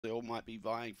They all might be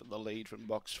vying for the lead from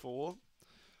box 4.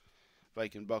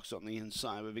 Vacant box on the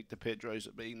inside with Victor Pedro's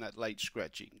being that late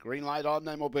scratching. Green light on,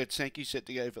 no more Bertsenki, set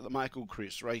to go for the Michael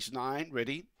Chris. Race 9,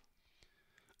 ready?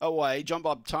 Away, John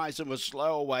Bob Tyson was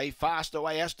slow away, fast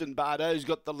away. Aston Bardot's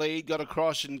got the lead, got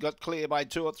across and got clear by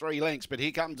 2 or 3 lengths. But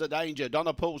here comes the danger.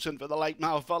 Donna Poulsen for the late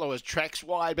male followers. Tracks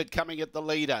wide, but coming at the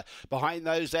leader. Behind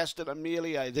those, Aston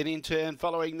Emilio. Then in turn,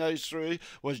 following those through,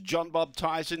 was John Bob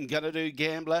Tyson, Gonna Do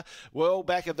Gambler. Well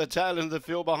back at the tail end of the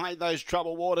field, behind those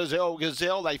Trouble Waters, El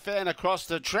Gazelle. They fan across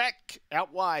the track.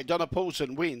 Out wide, Donna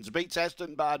Poulsen wins. Beats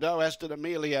Aston Bardot, Aston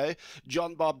Emilio,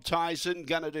 John Bob Tyson,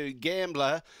 Gonna Do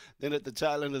Gambler. Then at the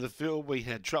tail end of the field, we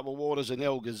had Trouble Waters and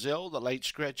El Gazelle. The late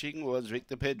scratching was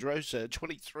Victor Pedrosa,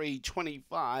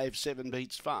 23-25, 7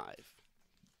 beats 5.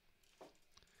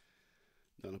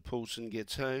 Donna Poulsen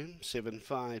gets home,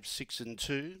 7-5, 6 and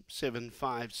 2, 7-5,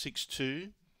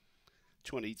 6-2,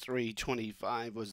 23-25 was